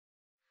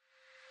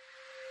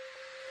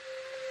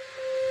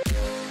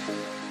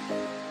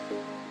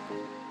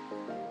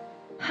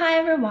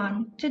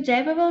everyone,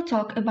 today we will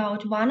talk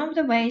about one of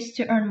the ways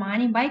to earn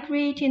money by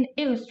creating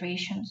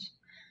illustrations.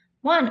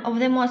 One of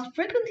the most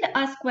frequently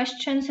asked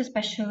questions,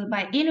 especially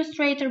by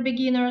illustrator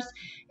beginners,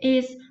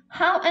 is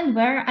how and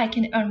where I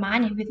can earn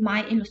money with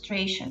my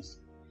illustrations.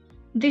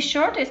 The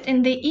shortest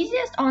and the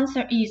easiest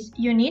answer is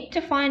you need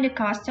to find a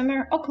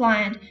customer or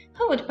client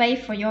who would pay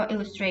for your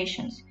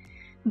illustrations.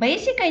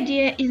 Basic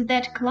idea is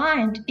that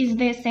client is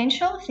the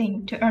essential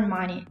thing to earn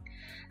money.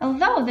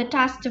 Although the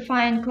task to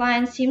find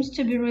clients seems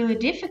to be really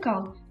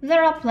difficult,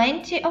 there are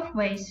plenty of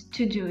ways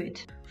to do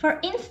it. For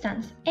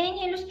instance,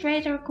 any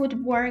illustrator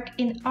could work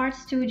in art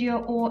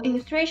studio or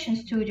illustration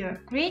studio,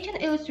 creating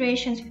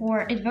illustrations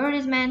for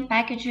advertisement,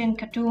 packaging,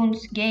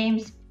 cartoons,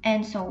 games,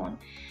 and so on.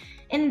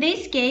 In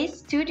this case,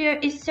 studio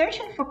is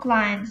searching for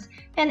clients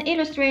and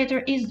illustrator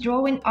is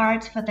drawing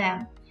art for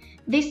them.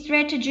 This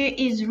strategy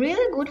is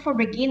really good for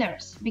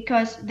beginners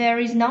because there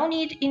is no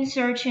need in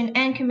searching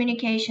and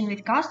communication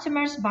with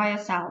customers by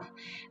yourself.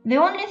 The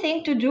only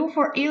thing to do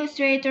for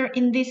illustrator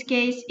in this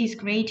case is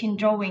creating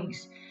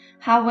drawings.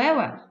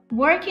 However,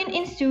 working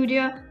in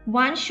studio,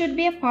 one should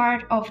be a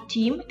part of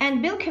team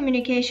and build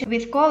communication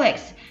with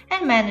colleagues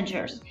and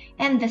managers,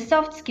 and the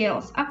soft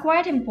skills are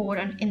quite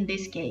important in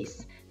this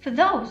case. For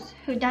those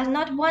who does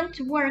not want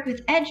to work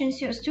with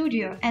agency or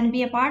studio and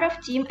be a part of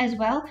team as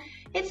well,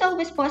 it's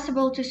always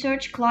possible to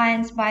search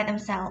clients by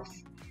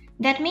themselves.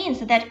 That means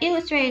that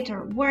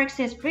illustrator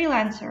works as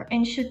freelancer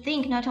and should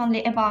think not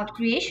only about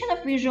creation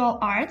of visual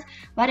arts,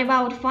 but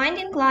about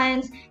finding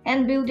clients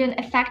and building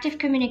effective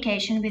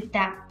communication with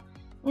them.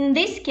 In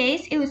this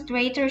case,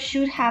 illustrator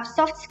should have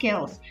soft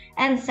skills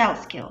and sales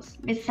skills,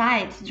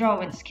 besides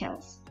drawing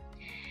skills.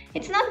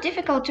 It's not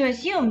difficult to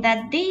assume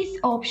that these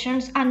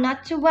options are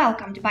not too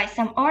welcomed by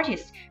some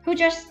artists who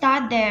just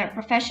start their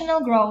professional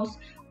growth,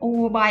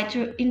 or by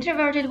too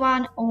introverted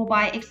one, or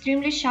by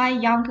extremely shy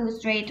young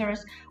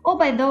illustrators, or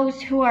by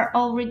those who are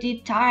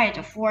already tired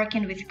of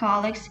working with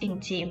colleagues in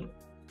team.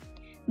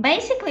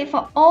 Basically,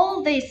 for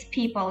all these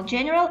people,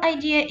 general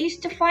idea is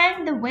to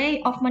find the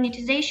way of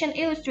monetization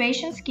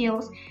illustration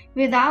skills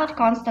without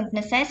constant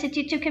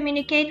necessity to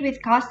communicate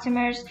with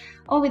customers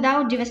or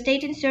without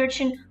devastating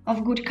searching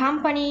of good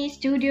company,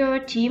 studio,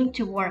 team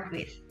to work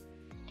with.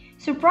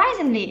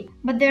 Surprisingly,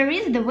 but there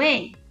is the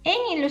way.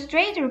 Any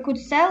illustrator could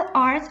sell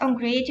arts on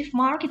creative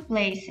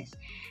marketplaces.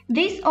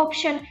 This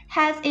option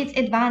has its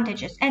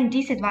advantages and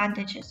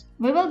disadvantages.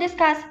 We will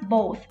discuss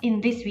both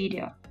in this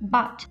video.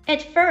 But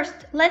at first,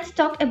 let's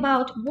talk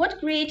about what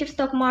creative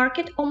stock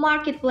market or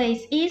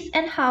marketplace is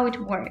and how it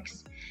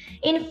works.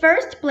 In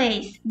first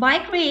place, by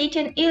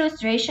creating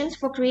illustrations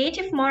for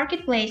creative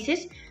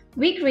marketplaces,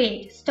 we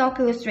create stock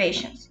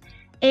illustrations.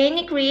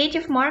 Any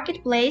creative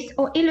marketplace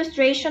or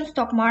illustration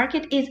stock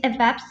market is a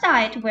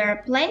website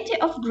where plenty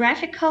of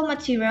graphical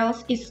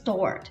materials is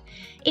stored.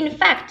 In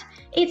fact,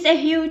 it's a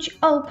huge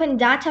open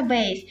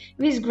database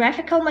with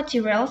graphical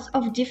materials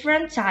of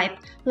different type,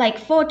 like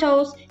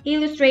photos,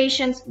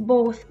 illustrations,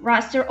 both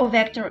raster or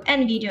vector,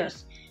 and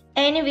videos.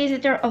 Any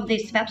visitor of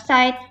this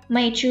website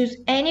may choose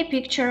any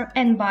picture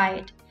and buy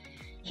it.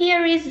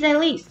 Here is the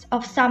list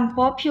of some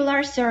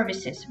popular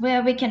services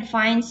where we can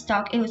find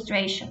stock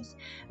illustrations.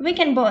 We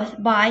can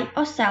both buy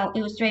or sell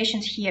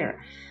illustrations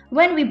here.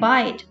 When we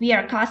buy it, we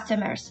are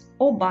customers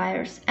or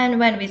buyers, and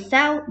when we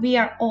sell, we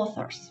are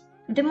authors.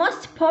 The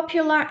most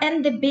popular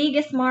and the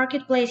biggest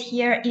marketplace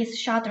here is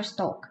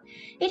Shutterstock.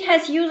 It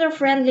has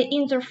user-friendly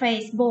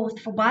interface both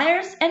for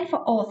buyers and for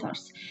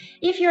authors.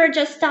 If you are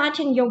just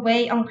starting your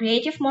way on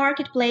creative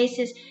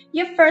marketplaces,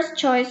 your first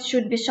choice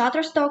should be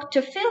Shutterstock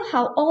to feel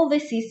how all the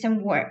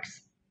system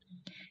works.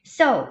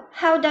 So,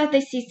 how does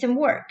the system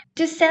work?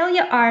 To sell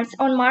your arts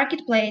on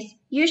marketplace,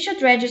 you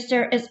should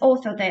register as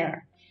author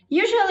there.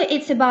 Usually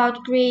it's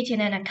about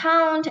creating an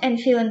account and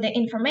filling the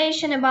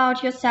information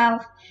about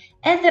yourself.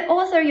 As the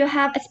author, you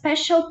have a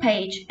special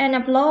page and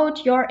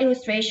upload your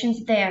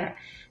illustrations there.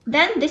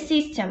 Then the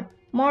system,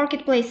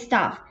 marketplace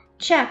staff,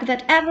 check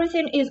that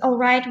everything is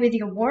alright with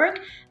your work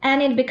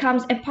and it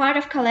becomes a part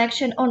of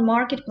collection on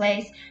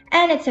marketplace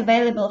and it's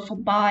available for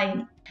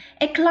buying.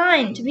 A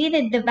client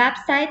visits the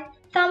website,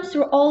 thumbs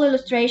through all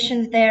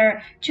illustrations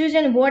there,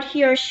 choosing what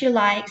he or she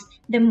likes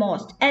the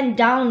most and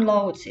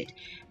downloads it.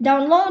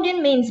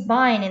 Downloading means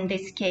buying in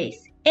this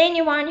case.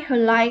 Anyone who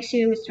likes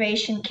your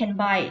illustration can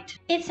buy it.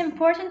 It's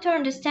important to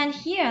understand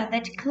here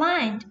that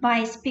client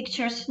buys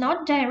pictures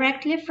not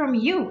directly from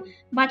you,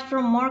 but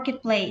from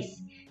marketplace.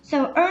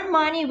 So earn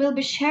money will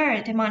be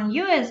shared among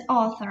you as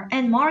author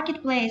and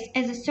marketplace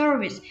as a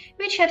service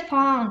which had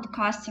found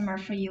customer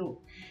for you.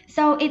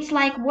 So it's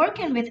like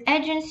working with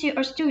agency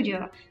or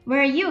studio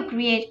where you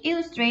create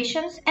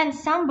illustrations and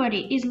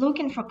somebody is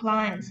looking for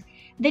clients.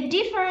 The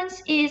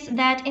difference is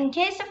that in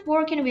case of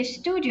working with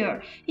studio,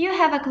 you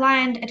have a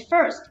client at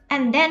first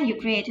and then you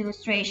create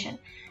illustration.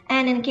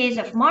 And in case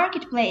of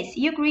marketplace,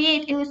 you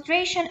create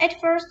illustration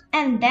at first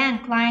and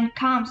then client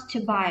comes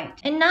to buy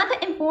it. Another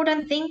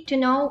important thing to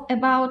know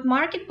about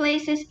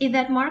marketplaces is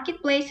that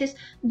marketplaces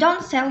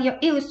don't sell your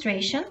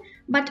illustration,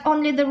 but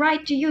only the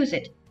right to use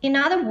it. In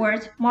other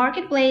words,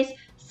 marketplace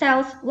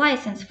sells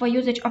license for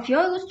usage of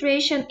your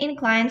illustration in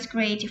clients'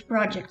 creative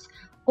projects.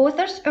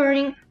 Authors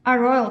earning are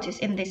royalties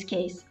in this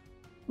case.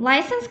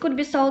 License could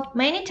be sold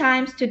many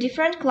times to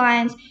different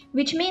clients,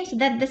 which means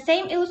that the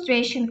same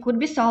illustration could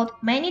be sold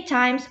many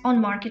times on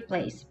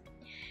Marketplace.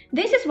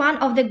 This is one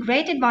of the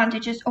great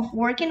advantages of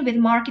working with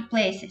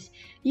marketplaces.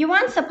 You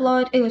once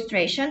upload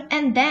illustration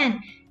and then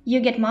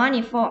you get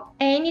money for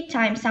any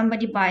time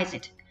somebody buys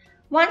it.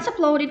 Once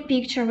uploaded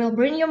picture will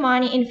bring you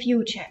money in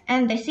future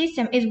and the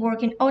system is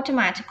working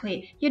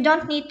automatically. You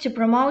don't need to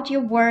promote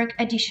your work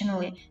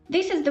additionally.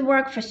 This is the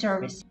work for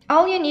service.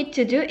 All you need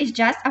to do is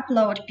just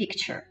upload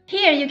picture.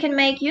 Here you can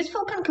make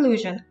useful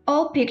conclusion.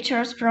 All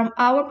pictures from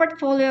our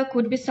portfolio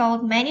could be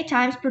sold many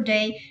times per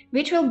day,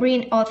 which will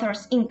bring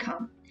authors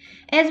income.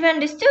 As we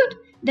understood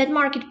that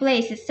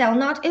marketplaces sell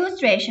not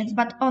illustrations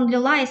but only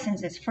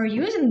licenses for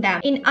using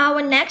them, in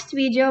our next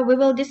video we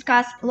will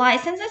discuss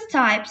licenses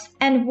types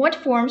and what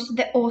forms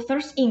the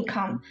author's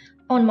income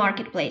on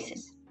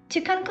marketplaces.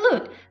 To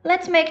conclude,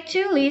 let's make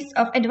two lists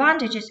of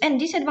advantages and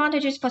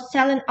disadvantages for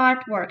selling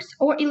artworks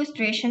or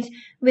illustrations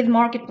with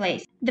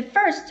marketplace. The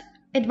first,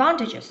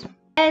 advantages.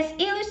 As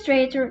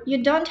illustrator,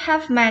 you don't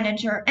have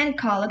manager and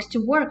colleagues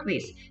to work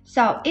with,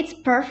 so it's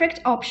perfect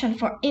option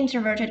for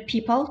introverted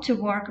people to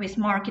work with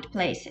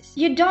marketplaces.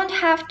 You don't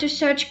have to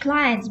search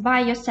clients by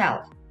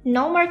yourself.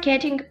 No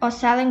marketing or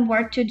selling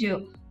work to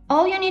do.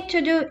 All you need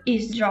to do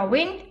is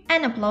drawing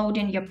and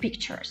uploading your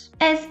pictures.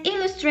 As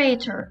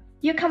illustrator,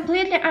 you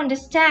completely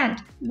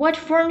understand what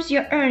forms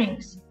your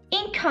earnings.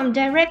 Income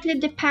directly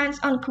depends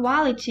on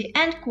quality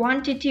and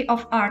quantity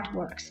of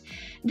artworks.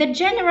 The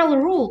general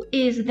rule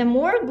is the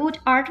more good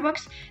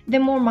artworks, the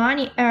more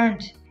money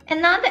earned.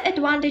 Another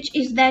advantage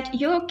is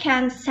that you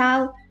can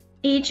sell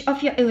each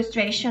of your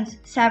illustrations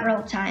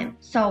several times.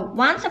 So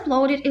once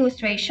uploaded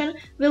illustration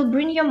will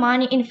bring you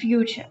money in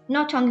future,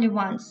 not only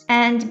once.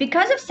 And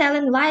because of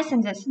selling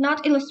licenses,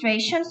 not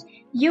illustrations,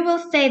 you will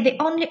stay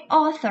the only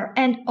author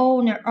and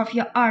owner of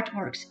your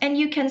artworks, and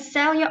you can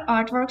sell your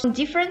artworks on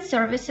different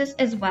services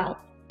as well.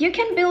 You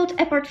can build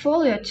a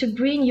portfolio to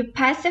bring you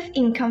passive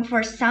income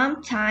for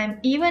some time,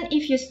 even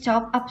if you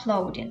stop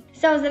uploading.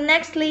 So the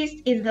next list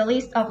is the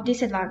list of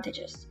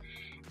disadvantages.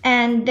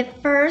 And the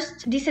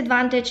first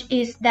disadvantage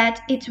is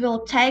that it will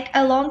take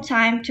a long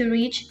time to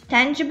reach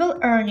tangible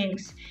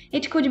earnings.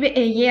 It could be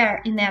a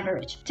year in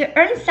average. To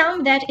earn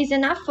some that is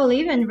enough for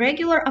living,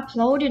 regular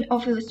uploading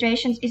of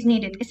illustrations is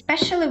needed,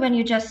 especially when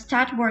you just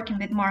start working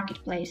with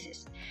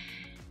marketplaces.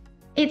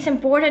 It's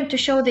important to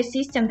show the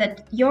system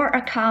that your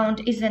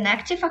account is an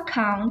active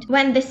account.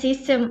 When the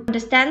system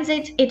understands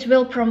it, it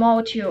will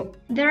promote you.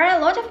 There are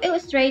a lot of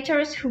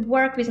illustrators who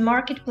work with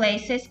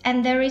marketplaces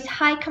and there is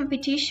high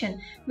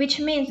competition, which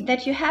means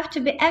that you have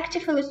to be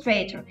active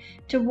illustrator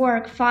to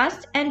work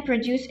fast and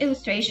produce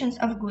illustrations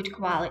of good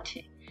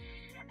quality.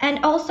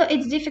 And also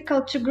it's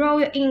difficult to grow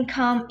your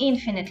income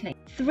infinitely.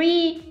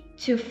 $3,000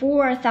 to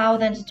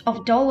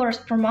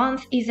 $4,000 per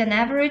month is an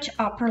average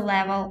upper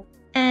level.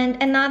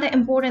 And another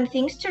important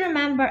thing to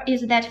remember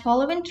is that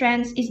following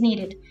trends is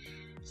needed.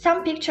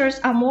 Some pictures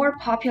are more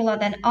popular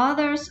than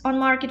others on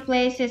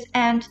marketplaces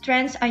and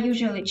trends are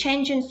usually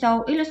changing,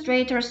 so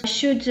illustrators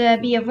should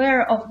be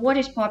aware of what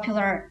is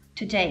popular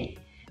today.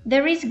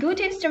 There is good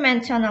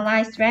instrument to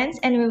analyze trends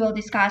and we will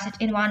discuss it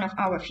in one of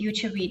our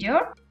future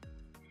videos.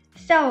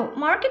 So,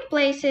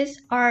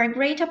 marketplaces are a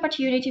great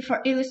opportunity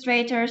for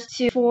illustrators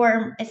to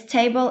form a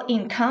stable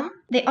income.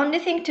 The only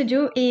thing to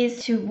do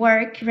is to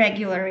work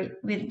regularly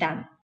with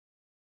them.